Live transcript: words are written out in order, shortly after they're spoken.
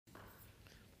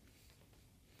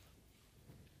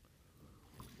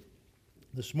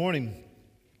This morning,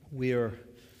 we are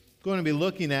going to be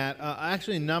looking at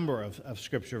actually a number of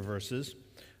scripture verses,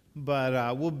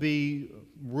 but we'll be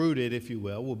rooted, if you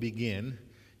will. We'll begin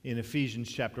in Ephesians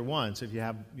chapter 1. So if you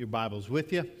have your Bibles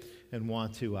with you and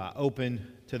want to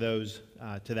open to those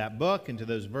to that book and to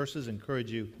those verses,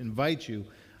 invite you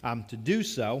to do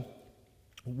so.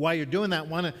 While you're doing that, I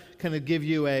want to kind of give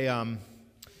you a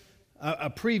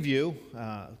preview,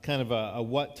 kind of a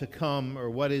what to come or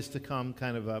what is to come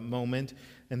kind of a moment.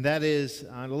 And that is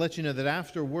to let you know that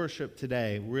after worship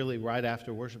today, really right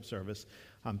after worship service,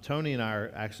 Tony and I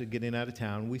are actually getting out of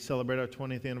town. We celebrate our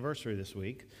 20th anniversary this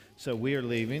week. So we are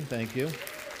leaving. Thank you.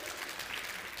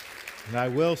 And I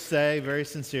will say very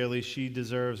sincerely, she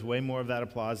deserves way more of that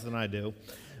applause than I do.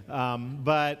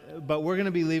 But we're going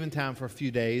to be leaving town for a few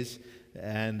days.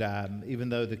 And even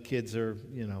though the kids are,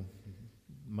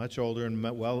 much older and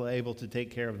well able to take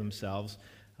care of themselves,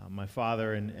 my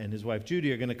father and his wife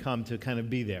Judy are going to come to kind of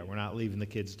be there. We're not leaving the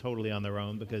kids totally on their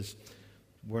own because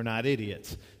we're not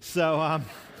idiots. So,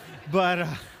 but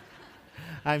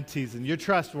I'm teasing. You're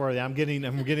trustworthy. I'm getting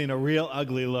a real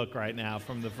ugly look right now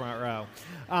from the front row.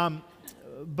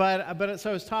 So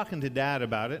I was talking to Dad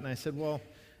about it, and I said, well,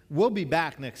 we'll be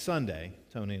back next Sunday,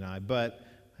 Tony and I. But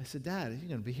I said, Dad, you're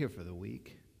going to be here for the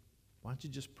week. Why don't you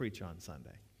just preach on Sunday?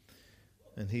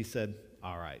 And he said,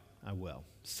 all right, I will.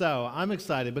 So I'm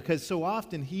excited because so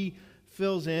often he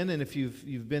fills in, and if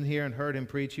you've been here and heard him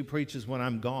preach, he preaches when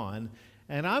I'm gone,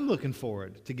 and I'm looking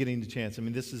forward to getting the chance. I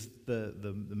mean, this is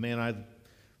the man I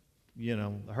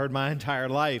heard my entire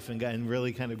life and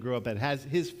really kind of grew up at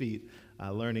his feet,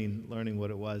 learning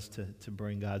what it was to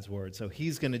bring God's word. So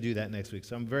he's going to do that next week.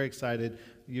 So I'm very excited.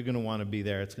 You're going to want to be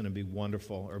there. It's going to be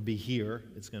wonderful. Or be here.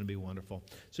 It's going to be wonderful.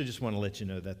 So just want to let you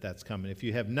know that that's coming. If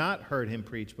you have not heard him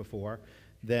preach before,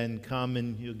 then come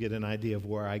and you'll get an idea of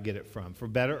where I get it from. For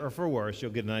better or for worse,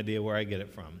 you'll get an idea where I get it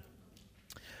from.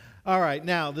 All right,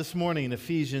 now this morning,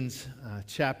 Ephesians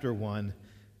chapter 1,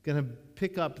 going to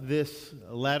pick up this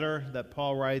letter that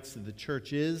Paul writes to the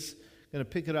churches. Going to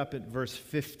pick it up at verse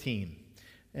 15.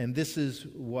 And this is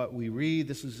what we read.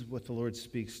 This is what the Lord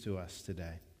speaks to us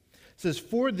today. It says,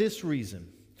 for this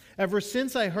reason, ever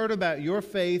since I heard about your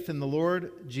faith in the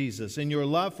Lord Jesus and your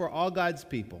love for all God's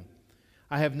people,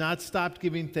 I have not stopped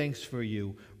giving thanks for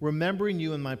you, remembering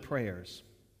you in my prayers.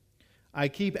 I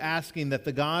keep asking that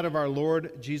the God of our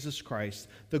Lord Jesus Christ,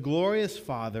 the glorious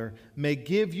Father, may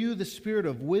give you the spirit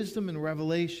of wisdom and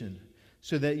revelation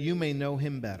so that you may know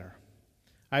him better.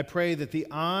 I pray that the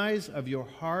eyes of your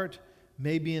heart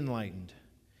may be enlightened,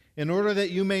 in order that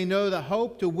you may know the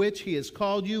hope to which he has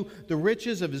called you, the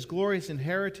riches of his glorious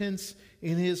inheritance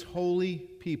in his holy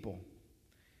people,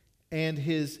 and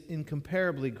his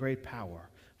incomparably great power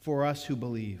for us who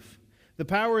believe. The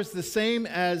power is the same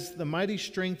as the mighty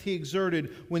strength he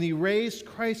exerted when he raised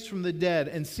Christ from the dead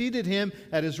and seated him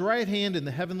at his right hand in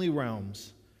the heavenly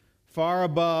realms, far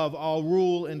above all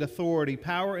rule and authority,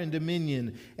 power and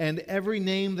dominion, and every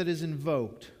name that is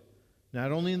invoked,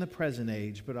 not only in the present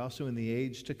age, but also in the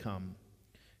age to come.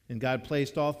 And God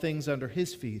placed all things under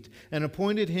his feet and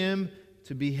appointed him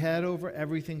to be head over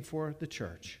everything for the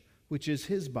church, which is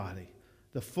his body,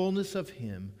 the fullness of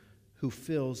him who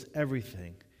fills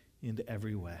everything into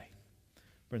every way.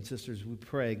 Brothers and sisters, we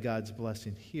pray God's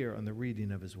blessing here on the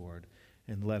reading of his word,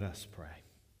 and let us pray.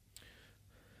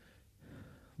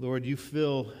 Lord, you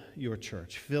fill your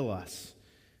church. Fill us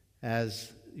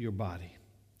as your body.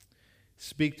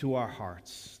 Speak to our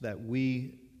hearts that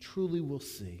we truly will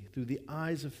see through the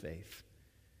eyes of faith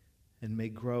and may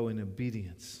grow in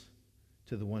obedience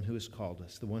to the one who has called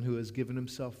us, the one who has given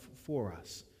himself for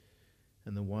us,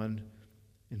 and the one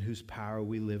in whose power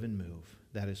we live and move.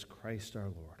 That is Christ our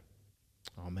Lord.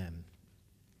 Amen.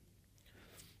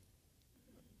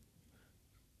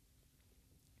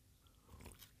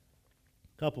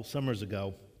 A couple summers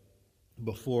ago,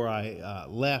 before I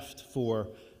left for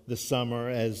the summer,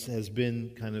 as has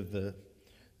been kind of the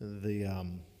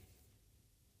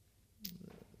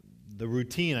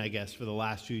routine, I guess, for the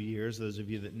last few years. Those of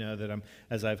you that know that I'm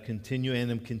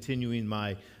continuing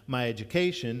my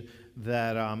education,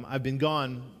 that I've been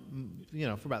gone,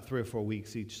 for about 3 or 4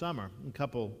 weeks each summer. A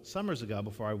couple summers ago,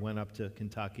 before I went up to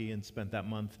Kentucky and spent that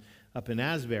month up in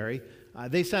Asbury,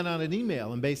 they sent out an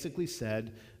email and basically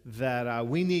said that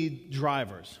we need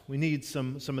drivers. We need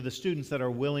some of the students that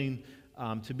are willing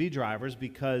to be drivers,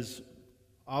 because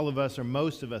all of us, or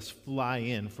most of us, fly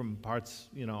in from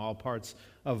all parts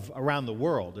of around the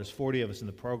world. There's 40 of us in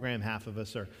the program. Half of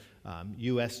us are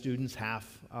U.S. students.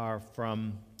 Half are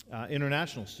from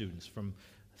international students from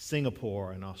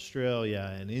Singapore and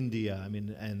Australia and India,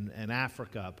 and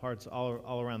Africa, parts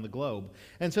all around the globe.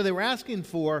 And so they were asking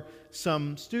for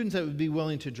some students that would be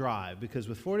willing to drive, because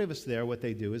with 40 of us there, what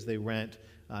they do is they rent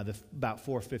about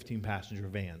 4 15-passenger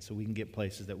vans so we can get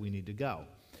places that we need to go.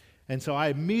 And so I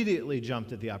immediately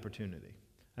jumped at the opportunity.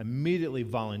 I immediately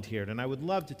volunteered, and I would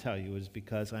love to tell you it was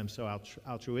because I'm so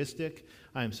altruistic,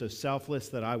 I am so selfless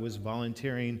that I was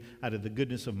volunteering out of the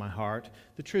goodness of my heart.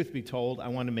 The truth be told, I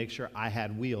wanted to make sure I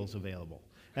had wheels available.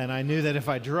 And I knew that if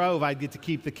I drove, I'd get to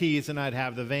keep the keys and I'd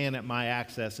have the van at my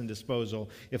access and disposal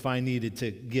if I needed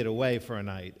to get away for a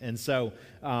night. And so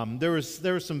there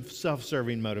was some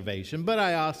self-serving motivation, but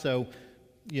I also,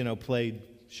 played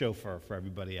chauffeur for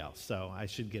everybody else. So I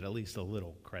should get at least a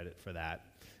little credit for that,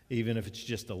 even if it's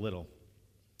just a little.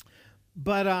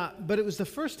 But it was the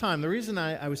first time. The reason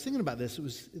I was thinking about this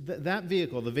was that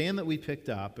vehicle, the van that we picked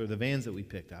up, or the vans that we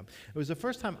picked up, it was the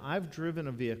first time I've driven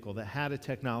a vehicle that had a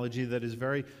technology that is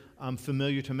very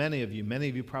familiar to many of you. Many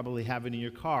of you probably have it in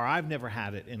your car. I've never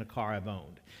had it in a car I've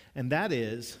owned. And that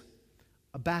is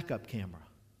a backup camera.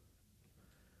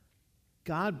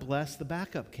 God bless the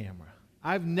backup camera.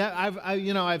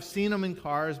 I've seen them in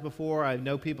cars before. I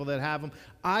know people that have them.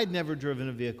 I'd never driven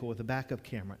a vehicle with a backup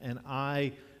camera, and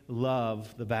I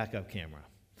love the backup camera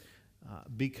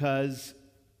because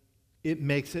it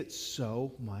makes it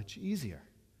so much easier.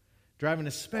 Driving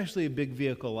especially a big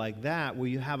vehicle like that, where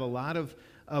you have a lot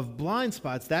of blind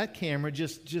spots, that camera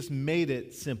just made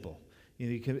it simple.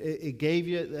 It gave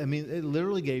you, it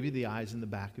literally gave you the eyes in the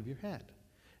back of your head,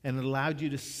 and it allowed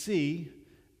you to see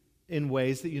in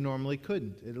ways that you normally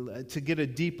couldn't, to get a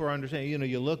deeper understanding.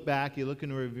 You look back, you look in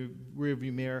the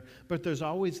rearview mirror, but there's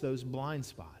always those blind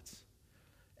spots.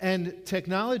 And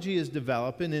technology is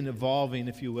developing and evolving,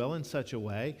 if you will, in such a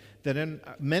way that in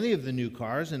many of the new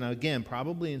cars, and again,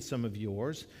 probably in some of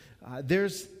yours,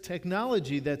 there's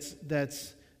technology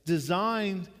that's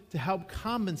designed to help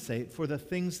compensate for the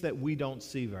things that we don't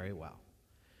see very well.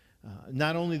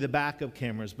 Not only the backup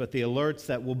cameras, but the alerts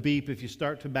that will beep if you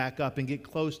start to back up and get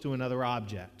close to another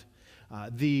object.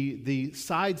 The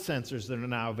side sensors that are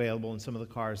now available in some of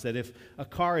the cars, that if a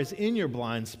car is in your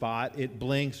blind spot, it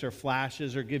blinks or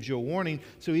flashes or gives you a warning,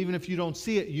 so even if you don't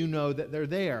see it, you know that they're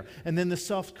there. And then the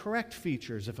self-correct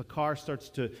features, if a car starts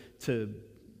to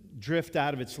drift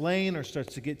out of its lane or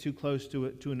starts to get too close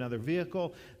to another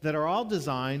vehicle, that are all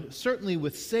designed, certainly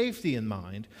with safety in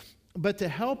mind, but to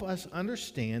help us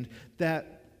understand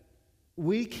that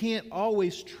we can't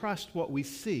always trust what we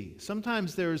see.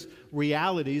 Sometimes there's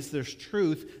realities, there's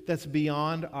truth that's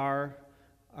beyond our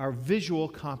visual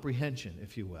comprehension,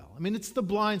 if you will. It's the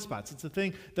blind spots. It's the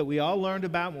thing that we all learned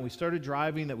about when we started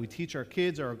driving, that we teach our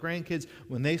kids or our grandkids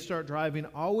when they start driving.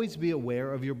 Always be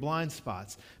aware of your blind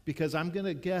spots, because I'm going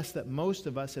to guess that most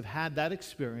of us have had that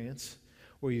experience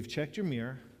where you've checked your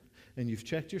mirror and you've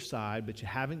checked your side, but you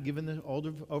haven't given the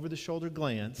over-the-shoulder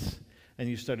glance, and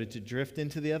you started to drift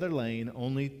into the other lane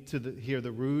only to hear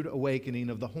the rude awakening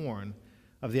of the horn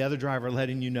of the other driver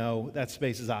letting you know that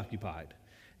space is occupied.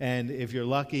 And if you're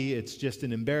lucky, it's just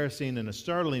an embarrassing and a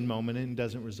startling moment and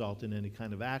doesn't result in any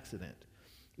kind of accident.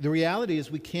 The reality is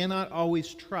we cannot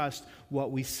always trust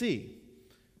what we see.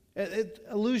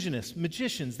 Illusionists,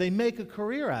 magicians, they make a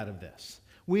career out of this.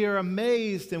 We are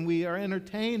amazed and we are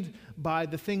entertained by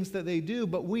the things that they do,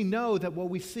 but we know that what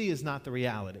we see is not the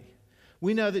reality.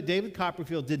 We know that David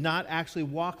Copperfield did not actually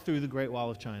walk through the Great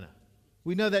Wall of China.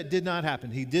 We know that did not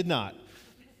happen. He did not.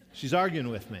 She's arguing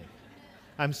with me.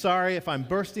 I'm sorry if I'm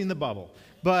bursting the bubble.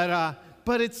 But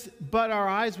our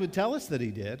eyes would tell us that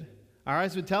he did. Our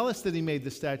eyes would tell us that he made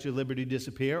the Statue of Liberty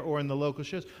disappear, or in the local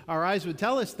shows. Our eyes would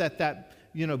tell us that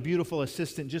beautiful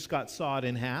assistant just got sawed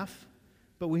in half.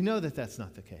 But we know that that's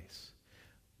not the case.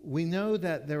 We know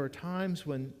that there are times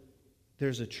when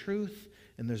there's a truth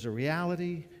and there's a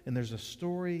reality and there's a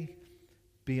story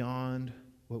beyond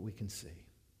what we can see.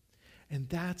 And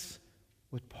that's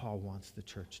what Paul wants the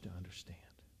church to understand.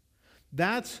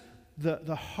 That's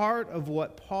the heart of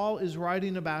what Paul is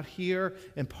writing about here,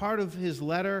 and part of his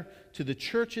letter to the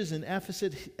churches in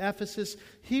Ephesus.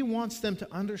 He wants them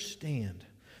to understand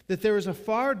that there is a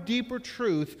far deeper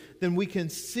truth than we can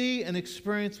see and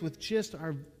experience with just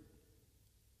our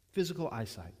physical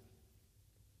eyesight.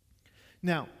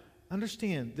 Now,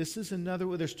 understand, this is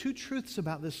there's two truths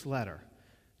about this letter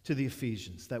to the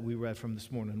Ephesians that we read from this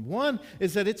morning. One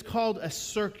is that it's called a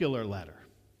circular letter.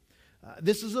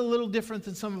 This is a little different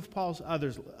than some of Paul's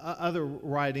other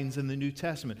writings in the New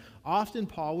Testament. Often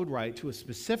Paul would write to a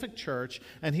specific church,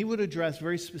 and he would address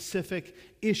very specific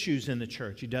issues in the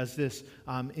church. He does this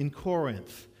in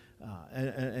Corinth.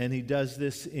 And he does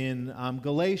this in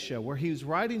Galatia, where he was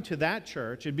writing to that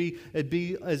church. It'd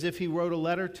be as if he wrote a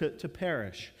letter to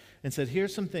Parish and said,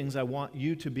 here's some things I want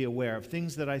you to be aware of,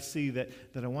 things that I see that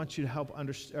I want you to help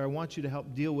understand, or I want you to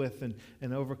help deal with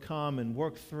and overcome and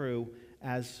work through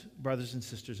as brothers and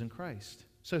sisters in Christ.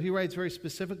 So he writes very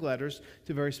specific letters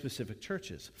to very specific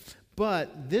churches.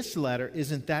 But this letter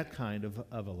isn't that kind of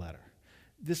a letter.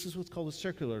 This is what's called a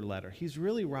circular letter. He's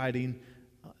really writing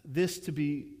this to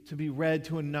be read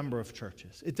to a number of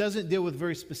churches. It doesn't deal with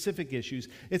very specific issues.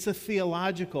 It's a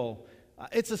theological,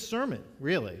 it's a sermon,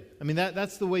 really. I mean,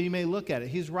 that's the way you may look at it.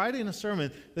 He's writing a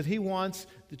sermon that he wants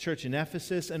the church in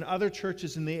Ephesus and other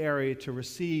churches in the area to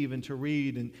receive and to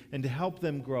read and to help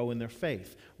them grow in their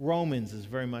faith. Romans is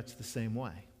very much the same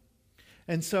way.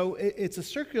 And so it's a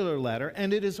circular letter,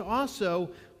 and it is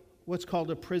also what's called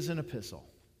a prison epistle.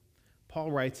 Paul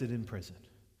writes it in prison,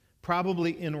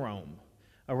 probably in Rome.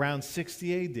 Around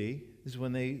 60 A.D. is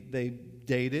when they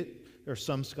date it, or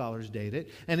some scholars date it.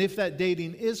 And if that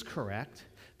dating is correct,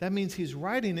 that means he's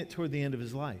writing it toward the end of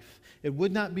his life. It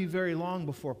would not be very long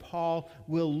before Paul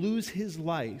will lose his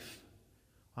life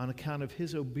on account of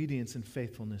his obedience and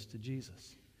faithfulness to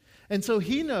Jesus. And so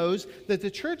he knows that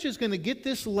the church is going to get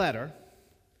this letter.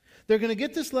 They're going to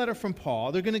get this letter from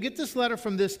Paul. They're going to get this letter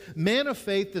from this man of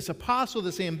faith, this apostle,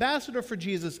 this ambassador for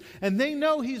Jesus, and they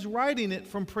know he's writing it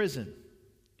from prison.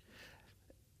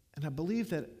 And I believe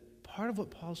that part of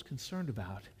what Paul's concerned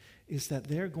about is that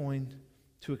they're going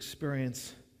to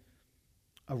experience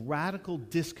a radical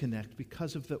disconnect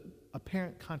because of the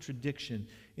apparent contradiction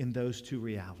in those two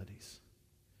realities.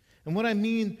 And what I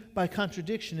mean by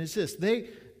contradiction is this.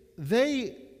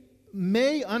 They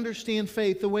may understand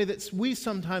faith the way that we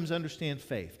sometimes understand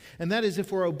faith. And that is,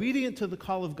 if we're obedient to the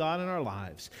call of God in our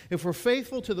lives, if we're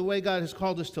faithful to the way God has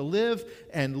called us to live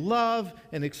and love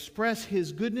and express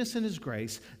His goodness and His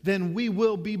grace, then we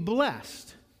will be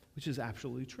blessed, which is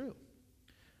absolutely true.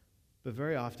 But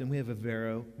very often we have a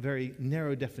very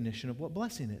narrow definition of what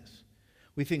blessing is.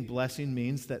 We think blessing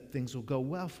means that things will go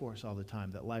well for us all the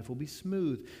time, that life will be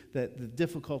smooth, that the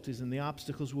difficulties and the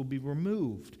obstacles will be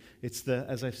removed. It's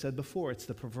as I've said before, it's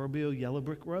the proverbial yellow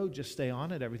brick road. Just stay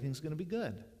on it, everything's going to be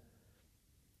good.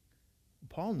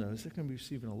 Paul knows they're going to be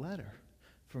receiving a letter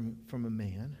from a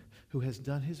man who has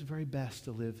done his very best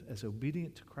to live as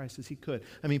obedient to Christ as he could.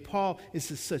 I mean, Paul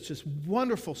is such this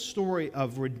wonderful story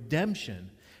of redemption.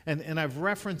 And I've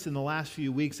referenced in the last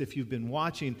few weeks, if you've been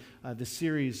watching the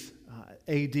series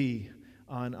AD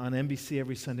on NBC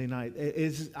every Sunday night,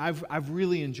 I've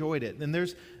really enjoyed it. And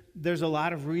there's a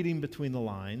lot of reading between the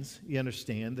lines. You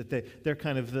understand that they're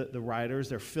kind of the writers.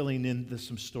 They're filling in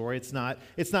some story. It's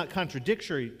not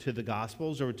contradictory to the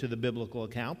Gospels or to the biblical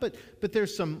account, but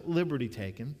there's some liberty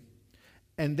taken.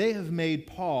 And they have made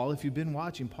Paul, if you've been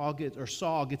watching,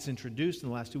 Saul gets introduced in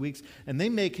the last 2 weeks, and they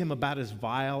make him about as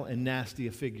vile and nasty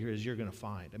a figure as you're going to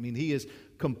find. I mean, he is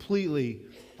completely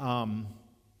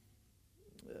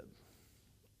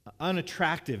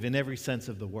unattractive in every sense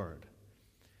of the word.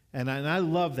 And I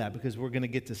love that because we're going to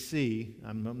get to see,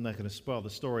 I'm not going to spoil the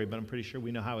story, but I'm pretty sure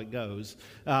we know how it goes.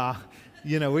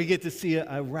 We get to see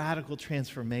a radical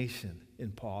transformation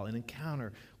in Paul, an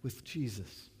encounter with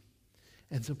Jesus.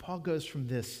 And so Paul goes from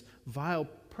this vile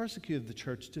persecutor of the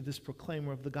church to this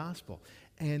proclaimer of the gospel.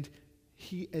 And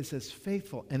he is as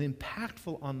faithful and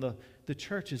impactful on the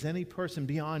church as any person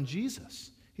beyond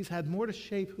Jesus. He's had more to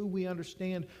shape who we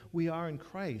understand we are in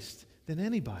Christ than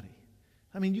anybody.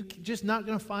 I mean, you're just not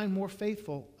going to find more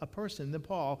faithful a person than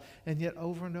Paul. And yet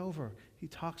over and over, he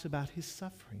talks about his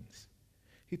sufferings.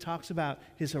 He talks about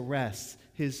his arrests,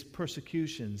 his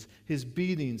persecutions, his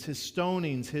beatings, his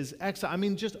stonings, his exile. I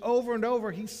mean, just over and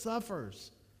over, he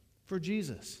suffers for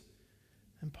Jesus.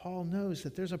 And Paul knows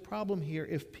that there's a problem here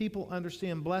if people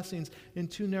understand blessings in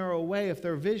too narrow a way, if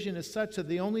their vision is such that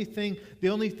the only thing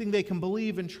they can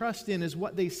believe and trust in is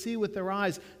what they see with their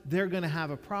eyes, they're going to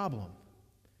have a problem.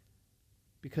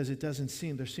 Because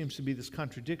there seems to be this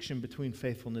contradiction between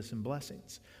faithfulness and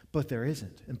blessings. But there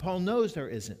isn't. And Paul knows there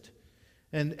isn't.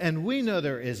 And we know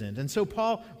there isn't. And so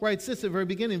Paul writes this at the very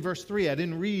beginning, verse 3. I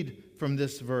didn't read from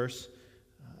this verse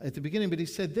at the beginning, but he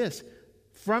said this.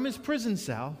 From his prison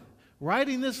cell,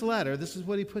 writing this letter, this is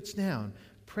what he puts down.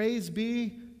 Praise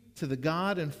be to the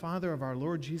God and Father of our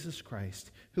Lord Jesus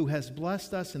Christ, who has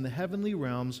blessed us in the heavenly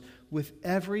realms with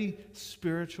every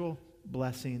spiritual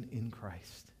blessing in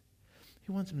Christ.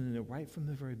 He wants them to know right from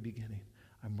the very beginning,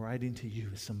 I'm writing to you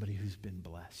as somebody who's been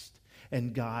blessed.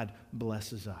 And God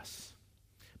blesses us.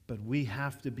 But we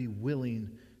have to be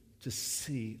willing to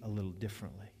see a little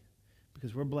differently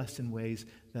because we're blessed in ways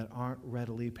that aren't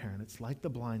readily apparent. It's like the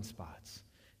blind spots.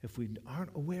 if we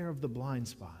aren't aware of the blind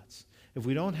spots, if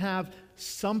we don't have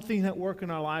something at work in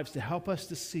our lives to help us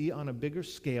to see on a bigger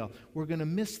scale, we're going to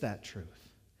miss that truth.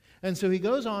 And so he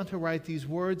goes on to write these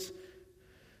words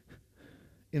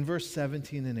in verse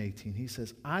 17 and 18. He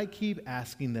says, I keep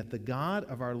asking that the God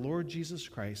of our Lord Jesus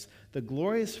Christ, the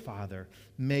glorious Father,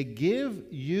 may give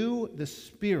you the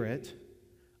spirit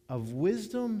of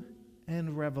wisdom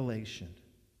and revelation.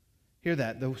 Hear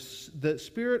that, the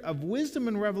spirit of wisdom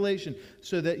and revelation,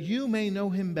 so that you may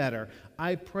know him better.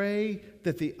 I pray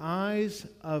that the eyes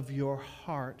of your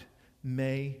heart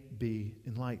may be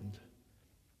enlightened.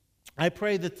 I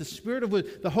pray that the Spirit of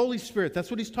the Holy Spirit,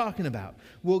 that's what he's talking about,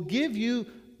 will give you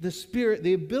the Spirit,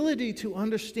 the ability to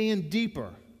understand deeper,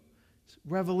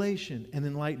 revelation and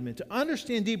enlightenment, to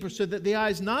understand deeper so that the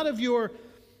eyes not of your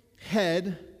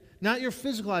head, not your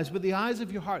physical eyes, but the eyes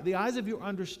of your heart, the eyes of your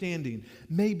understanding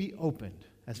may be opened,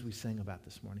 as we sang about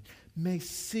this morning, may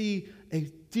see a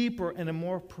deeper and a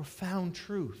more profound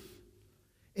truth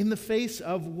in the face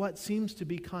of what seems to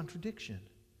be contradiction.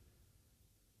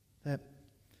 That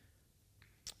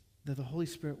the Holy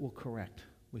Spirit will correct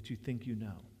what you think you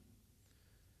know.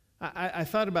 I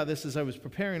thought about this as I was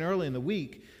preparing early in the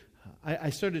week.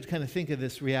 I started to kind of think of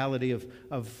this reality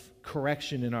of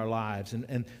correction in our lives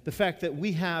and the fact that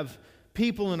we have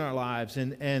people in our lives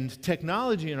and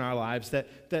technology in our lives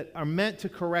that are meant to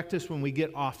correct us when we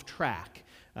get off track.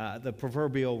 The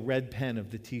proverbial red pen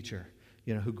of the teacher,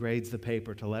 who grades the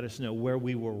paper to let us know where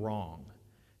we were wrong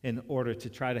in order to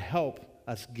try to help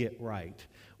us get right.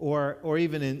 Or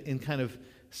even in kind of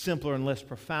simpler and less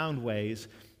profound ways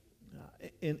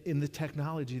in the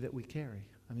technology that we carry.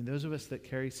 I mean, those of us that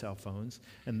carry cell phones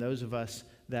and those of us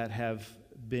that have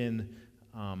been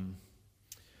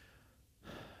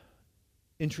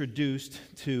introduced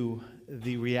to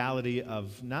the reality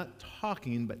of not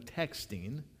talking but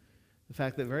texting, the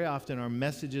fact that very often our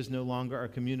messages no longer are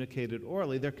communicated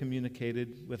orally, they're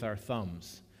communicated with our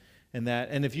thumbs.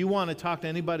 And if you want to talk to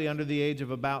anybody under the age of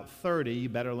about 30, you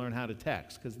better learn how to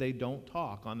text, because they don't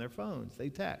talk on their phones. They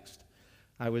text.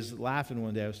 I was laughing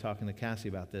one day. I was talking to Cassie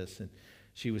about this, and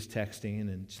she was texting,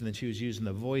 and then she was using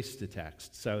the voice to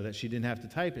text so that she didn't have to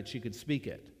type it. She could speak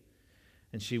it.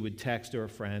 And she would text to her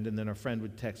friend, and then her friend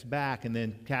would text back, and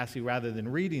then Cassie, rather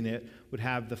than reading it, would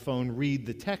have the phone read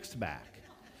the text back.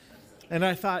 And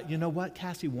I thought, you know what,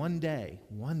 Cassie, one day,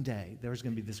 there's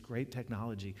going to be this great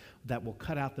technology that will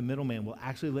cut out the middleman, will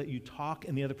actually let you talk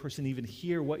and the other person even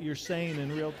hear what you're saying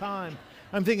in real time.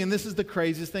 I'm thinking, this is the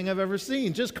craziest thing I've ever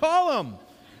seen. Just call them.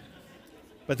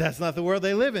 But that's not the world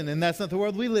they live in, and that's not the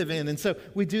world we live in. And so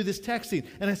we do this texting.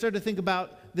 And I started to think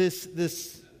about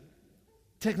this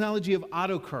technology of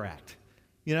autocorrect.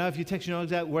 If you text,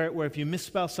 where if you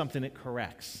misspell something, it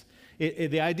corrects.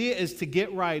 The idea is to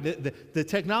get right. The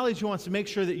technology wants to make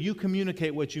sure that you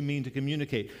communicate what you mean to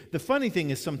communicate. The funny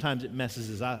thing is sometimes it messes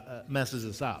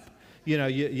us up.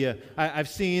 I've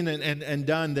seen and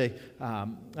done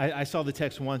I saw the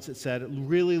text once that said,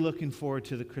 really looking forward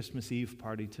to the Christmas Eve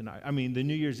party tonight. the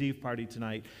New Year's Eve party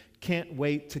tonight. Can't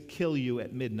wait to kill you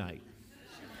at midnight.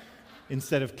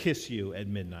 Instead of kiss you at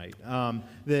midnight. How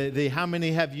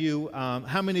many are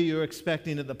you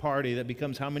expecting at the party? That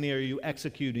becomes how many are you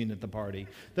executing at the party?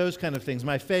 Those kind of things.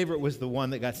 My favorite was the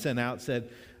one that got sent out, said,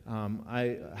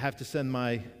 I have to send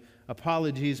my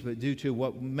apologies, but due to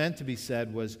what meant to be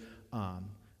said was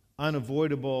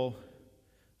unavoidable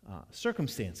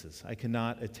circumstances. I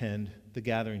cannot attend the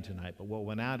gathering tonight. But what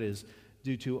went out is,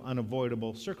 due to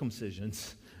unavoidable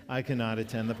circumcisions, I cannot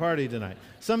attend the party tonight.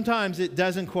 Sometimes it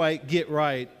doesn't quite get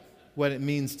right what it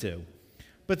means to.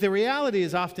 But the reality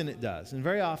is often it does. And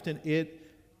very often it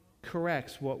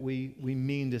corrects what we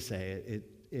mean to say.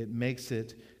 It makes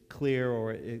it clear,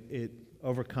 or it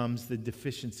overcomes the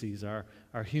deficiencies, our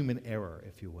human error,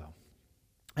 if you will.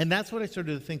 And that's what I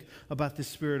started to think about the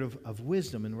spirit of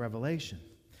wisdom and revelation.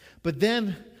 But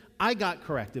then I got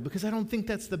corrected, because I don't think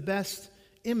that's the best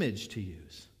image to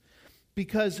use.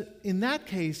 Because in that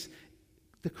case,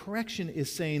 the correction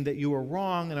is saying that you are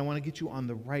wrong and I want to get you on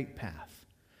the right path.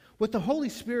 What the Holy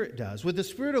Spirit does, what the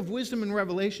Spirit of wisdom and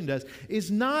revelation does, is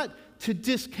not to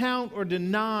discount or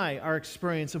deny our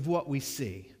experience of what we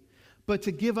see, but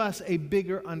to give us a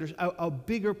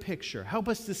bigger picture, help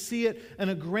us to see it on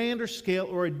a grander scale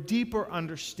or a deeper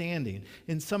understanding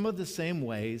in some of the same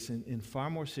ways, in far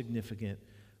more significant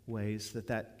ways,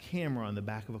 that camera on the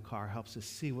back of a car helps us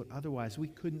see what otherwise we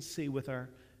couldn't see with our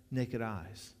naked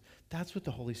eyes. That's what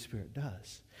the Holy Spirit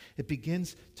does. It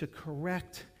begins to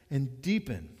correct and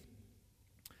deepen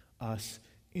us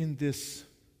in this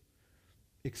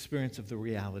experience of the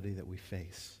reality that we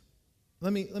face.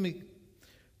 Let me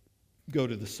go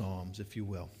to the Psalms, if you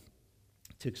will.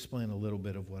 to explain a little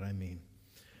bit of what I mean.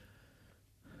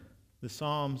 The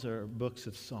Psalms are books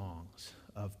of songs,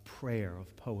 of prayer,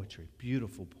 of poetry,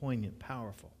 beautiful, poignant,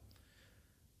 powerful,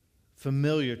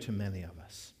 familiar to many of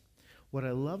us. What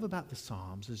I love about the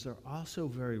Psalms is they're also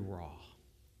very raw.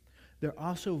 They're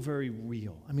also very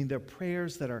real. I mean, they're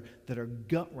prayers that are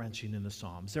gut-wrenching in the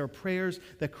Psalms. There are prayers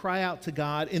that cry out to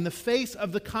God in the face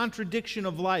of the contradiction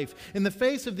of life, in the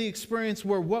face of the experience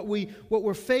where what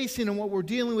we're facing and what we're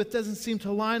dealing with doesn't seem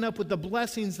to line up with the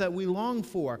blessings that we long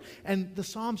for. And the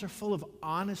Psalms are full of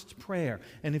honest prayer.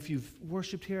 And if you've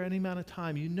worshiped here any amount of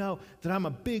time, you know that I'm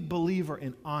a big believer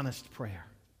in honest prayer,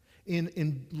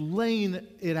 in laying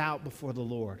it out before the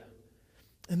Lord.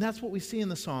 And that's what we see in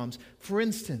the Psalms. For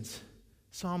instance,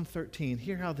 Psalm 13,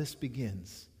 hear how this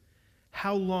begins.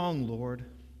 How long, Lord,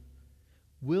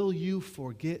 will you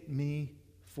forget me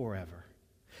forever?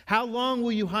 How long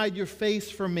will you hide your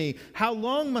face from me? How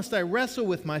long must I wrestle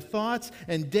with my thoughts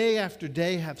and day after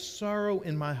day have sorrow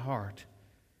in my heart?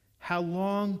 How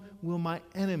long will my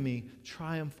enemy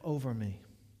triumph over me?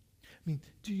 I mean,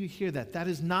 do you hear that? That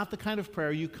is not the kind of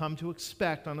prayer you come to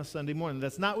expect on a Sunday morning.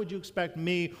 That's not what you expect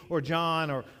me or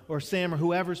John or Sam or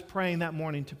whoever's praying that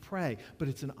morning to pray. But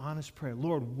it's an honest prayer.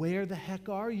 Lord, where the heck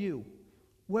are you?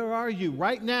 Where are you?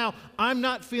 Right now, I'm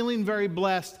not feeling very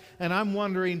blessed, and I'm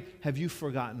wondering, have you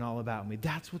forgotten all about me?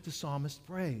 That's what the psalmist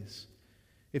prays.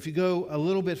 If you go a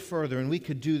little bit further, and we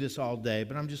could do this all day,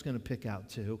 but I'm just going to pick out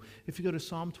two. If you go to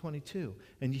Psalm 22,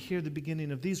 and you hear the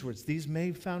beginning of these words, these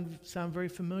may sound very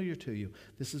familiar to you.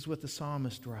 This is what the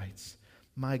psalmist writes.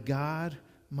 My God,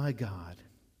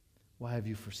 why have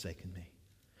you forsaken me?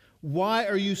 Why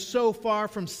are you so far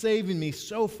from saving me,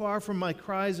 so far from my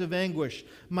cries of anguish?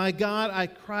 My God, I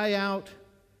cry out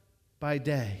by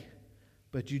day,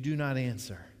 but you do not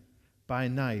answer. By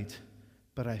night,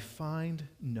 but I find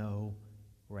no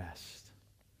rest.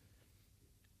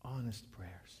 Honest prayers.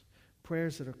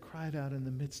 Prayers that are cried out in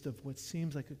the midst of what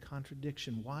seems like a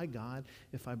contradiction. Why, God,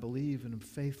 if I believe and am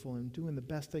faithful and doing the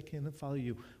best I can to follow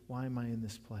you, why am I in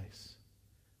this place?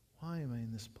 Why am I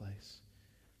in this place?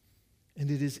 And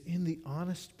it is in the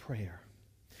honest prayer,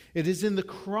 it is in the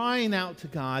crying out to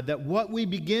God that what we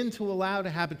begin to allow to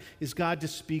happen is God to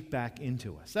speak back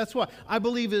into us. That's why I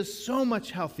believe it is so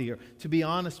much healthier to be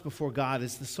honest before God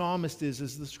as the psalmist is,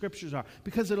 as the scriptures are,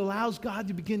 because it allows God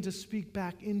to begin to speak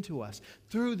back into us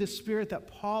through the spirit that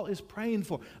Paul is praying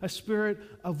for, a spirit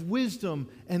of wisdom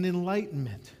and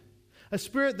enlightenment. A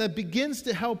spirit that begins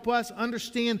to help us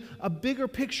understand a bigger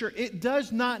picture. It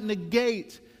does not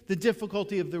negate the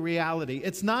difficulty of the reality.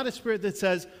 It's not a spirit that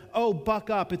says, oh, buck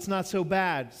up, it's not so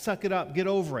bad, suck it up, get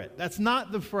over it. That's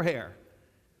not the prayer.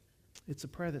 It's a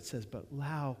prayer that says, but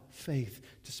allow faith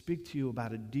to speak to you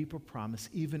about a deeper promise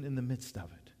even in the midst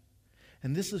of it.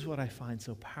 And this is what I find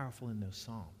so powerful in those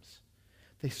Psalms.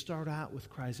 They start out with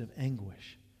cries of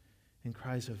anguish and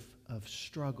cries of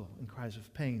struggle and cries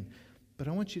of pain. But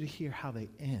I want you to hear how they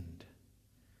end.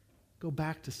 Go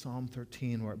back to Psalm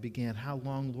 13 where it began, how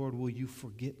long, Lord, will you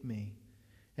forget me?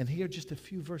 And hear just a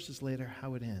few verses later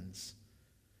how it ends.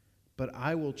 But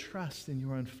I will trust in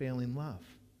your unfailing love.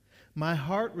 My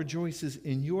heart rejoices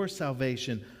in your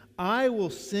salvation. I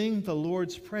will sing the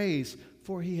Lord's praise,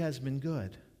 for he has been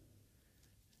good.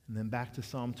 And then back to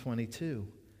Psalm 22.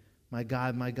 My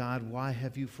God, why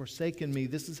have you forsaken me?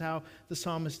 This is how the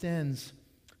psalmist ends.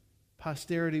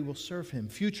 Posterity will serve him.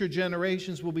 Future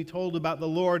generations will be told about the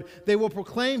Lord. They will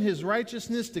proclaim his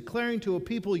righteousness, declaring to a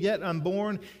people yet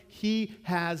unborn, he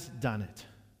has done it.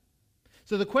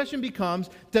 So the question becomes,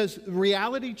 does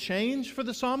reality change for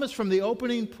the psalmist from the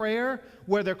opening prayer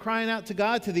where they're crying out to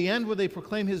God to the end where they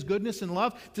proclaim his goodness and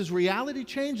love? Does reality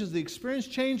change? Does the experience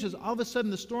change? Does all of a sudden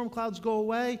the storm clouds go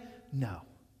away? No.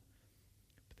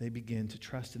 They begin to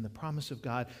trust in the promise of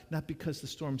God, not because the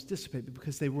storms dissipate, but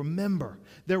because they remember.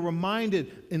 They're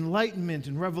reminded, enlightenment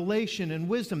and revelation and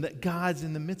wisdom, that God's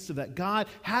in the midst of that. God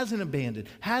hasn't abandoned,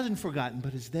 hasn't forgotten,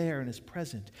 but is there and is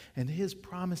present. And his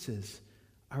promises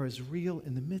are as real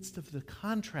in the midst of the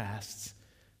contrasts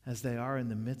as they are in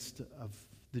the midst of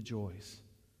the joys.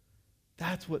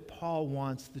 That's what Paul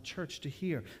wants the church to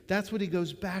hear. That's what he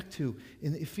goes back to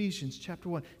in Ephesians chapter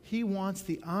 1. He wants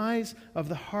the eyes of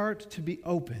the heart to be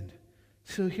opened.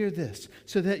 So hear this.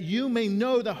 So that you may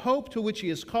know the hope to which he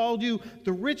has called you,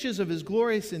 the riches of his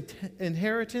glorious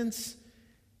inheritance,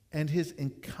 and his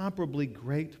incomparably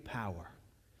great power.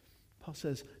 Paul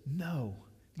says, no.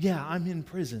 Yeah, I'm in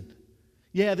prison.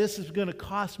 Yeah, this is going to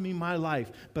cost me my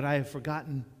life, but I have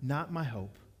forgotten not my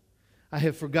hope. I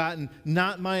have forgotten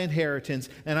not my inheritance,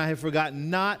 and I have forgotten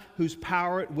not whose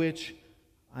power at which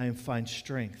I find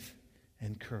strength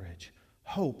and courage.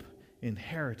 Hope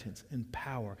inheritance, and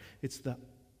power. It's the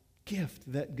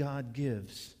gift that God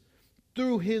gives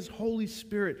through His Holy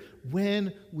Spirit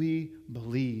when we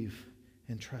believe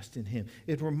and trust in Him.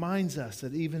 It reminds us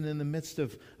that even in the midst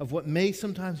of what may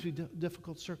sometimes be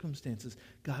difficult circumstances,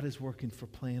 God is working for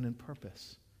plan and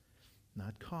purpose.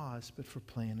 Not cause, but for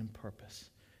plan and purpose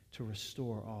to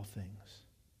restore all things.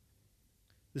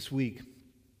 This week,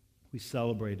 we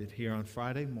celebrated here on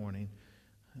Friday morning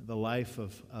the life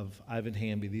of Ivan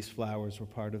Hamby. These flowers were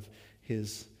part of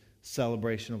his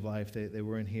celebration of life. They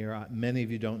were in here. Many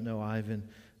of you don't know Ivan.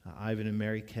 Ivan and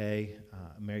Mary Kay.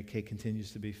 Mary Kay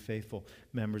continues to be faithful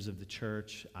members of the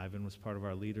church. Ivan was part of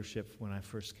our leadership when I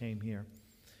first came here.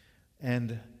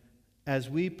 And as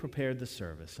we prepared the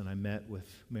service, and I met with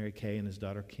Mary Kay and his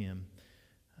daughter Kim,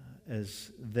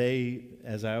 as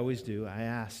I always do, I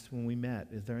asked when we met,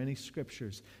 is there any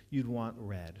scriptures you'd want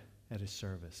read at a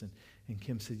service? And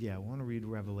Kim said, yeah, I want to read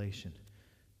Revelation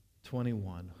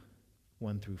 21,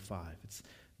 1 through 5. It's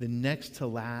the next to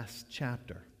last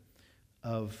chapter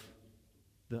of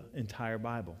the entire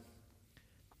Bible.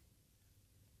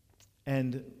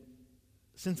 And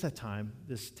since that time,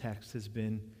 this text has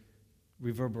been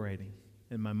reverberating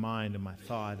in my mind and my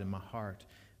thought and my heart.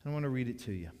 And I want to read it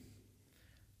to you.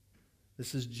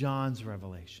 This is John's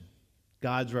revelation.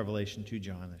 God's revelation to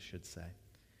John, I should say.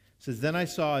 It says, "Then I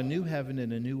saw a new heaven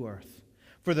and a new earth.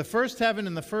 For the first heaven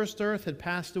and the first earth had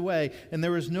passed away, and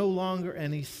there was no longer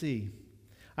any sea.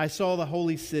 I saw the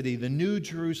holy city, the new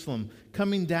Jerusalem,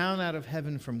 coming down out of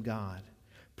heaven from God,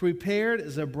 prepared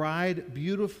as a bride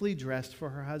beautifully dressed for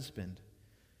her husband.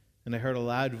 And I heard a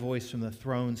loud voice from the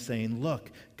throne saying,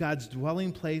 'Look, God's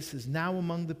dwelling place is now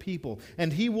among the people,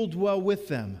 and He will dwell with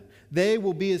them. They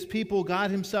will be His people. God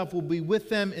Himself will be with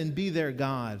them and be their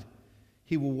God.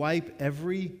 He will wipe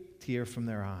every tear from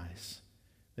their eyes.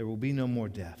 There will be no more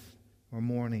death, or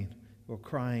mourning, or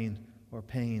crying, or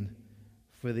pain,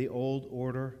 for the old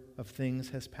order of things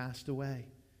has passed away.'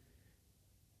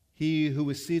 He who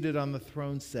was seated on the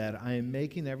throne said, 'I am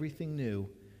making everything new.'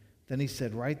 Then He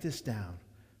said, 'Write this down,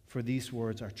 for these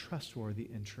words are trustworthy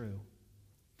and true.'"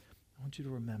 I want you to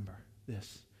remember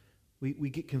this.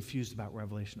 We get confused about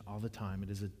Revelation all the time.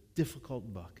 It is a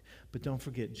difficult book. But don't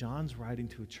forget, John's writing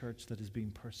to a church that is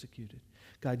being persecuted.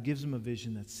 God gives them a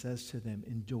vision that says to them,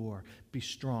 endure, be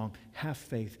strong, have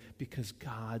faith, because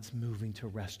God's moving to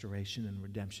restoration and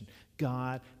redemption.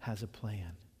 God has a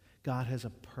plan. God has a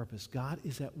purpose. God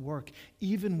is at work,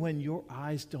 even when your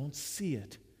eyes don't see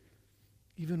it,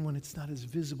 even when it's not as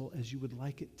visible as you would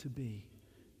like it to be.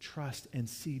 Trust and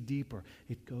see deeper.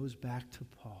 It goes back to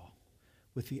Paul.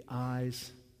 With the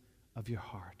eyes of your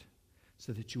heart,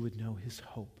 so that you would know His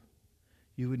hope,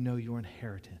 you would know your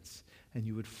inheritance, and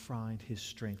you would find His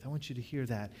strength. I want you to hear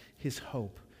that. His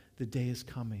hope. The day is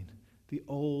coming. The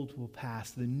old will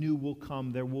pass. The new will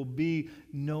come. There will be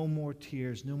no more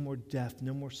tears, no more death,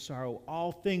 no more sorrow.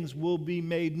 All things will be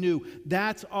made new.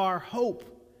 That's our hope.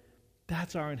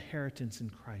 That's our inheritance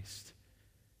in Christ.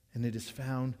 And it is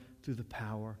found through the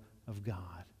power of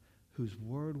God, whose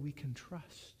word we can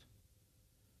trust,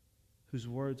 whose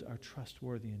words are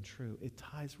trustworthy and true. It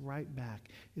ties right back.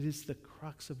 It is the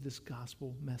crux of this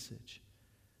gospel message.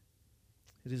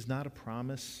 It is not a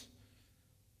promise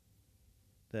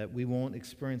that we won't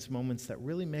experience moments that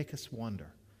really make us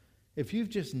wonder. If you've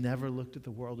just never looked at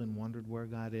the world and wondered where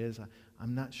God is,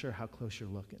 I'm not sure how close you're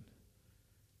looking.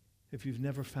 If you've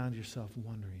never found yourself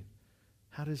wondering,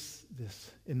 how does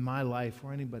this, in my life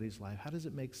or anybody's life, how does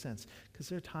it make sense? Because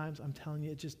there are times, I'm telling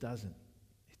you, it just doesn't.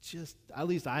 At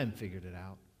least I haven't figured it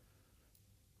out.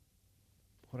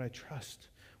 What I trust,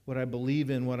 what I believe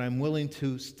in, what I'm willing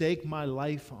to stake my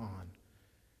life on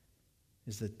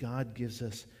is that God gives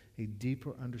us a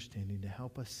deeper understanding to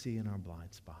help us see in our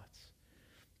blind spots,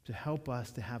 to help us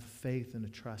to have faith and a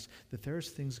trust that there's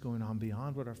things going on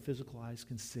beyond what our physical eyes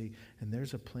can see, and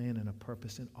there's a plan and a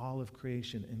purpose in all of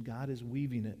creation, and God is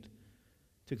weaving it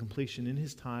to completion in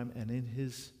His time and in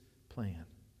His plan.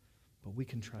 But we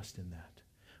can trust in that.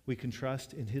 We can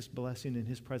trust in His blessing, in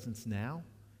His presence now.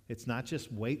 It's not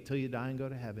just wait till you die and go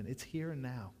to heaven. It's here and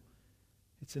now.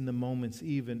 It's in the moments,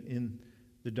 even in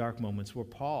the dark moments, where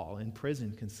Paul in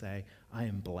prison can say, I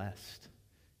am blessed.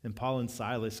 And Paul and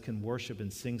Silas can worship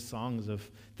and sing songs of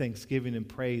thanksgiving and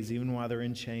praise even while they're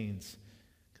in chains,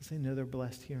 because they know they're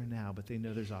blessed here and now, but they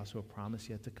know there's also a promise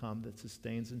yet to come that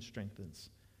sustains and strengthens.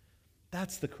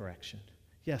 That's the correction.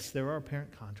 Yes, there are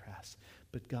apparent contrasts,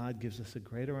 but God gives us a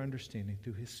greater understanding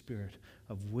through His Spirit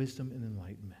of wisdom and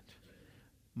enlightenment.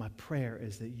 My prayer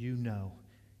is that you know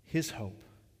His hope,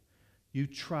 you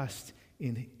trust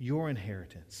in your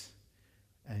inheritance,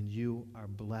 and you are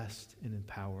blessed and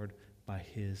empowered by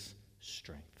His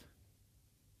strength.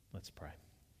 Let's pray.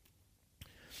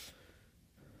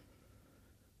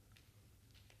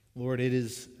 Lord, it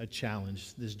is a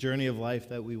challenge, this journey of life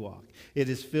that we walk. It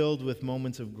is filled with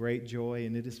moments of great joy,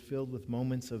 and it is filled with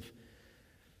moments of,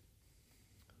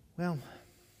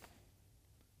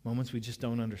 moments we just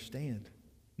don't understand.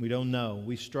 We don't know.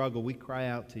 We struggle. We cry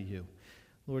out to you.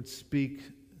 Lord, speak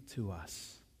to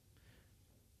us.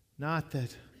 Not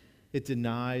that it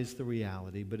denies the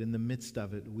reality, but in the midst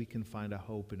of it, we can find a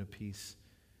hope and a peace.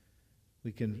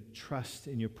 We can trust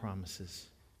in your promises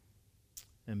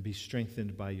and be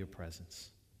strengthened by your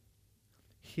presence.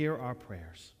 Hear our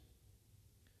prayers.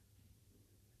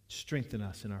 Strengthen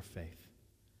us in our faith.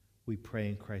 We pray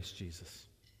in Christ Jesus.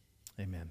 Amen.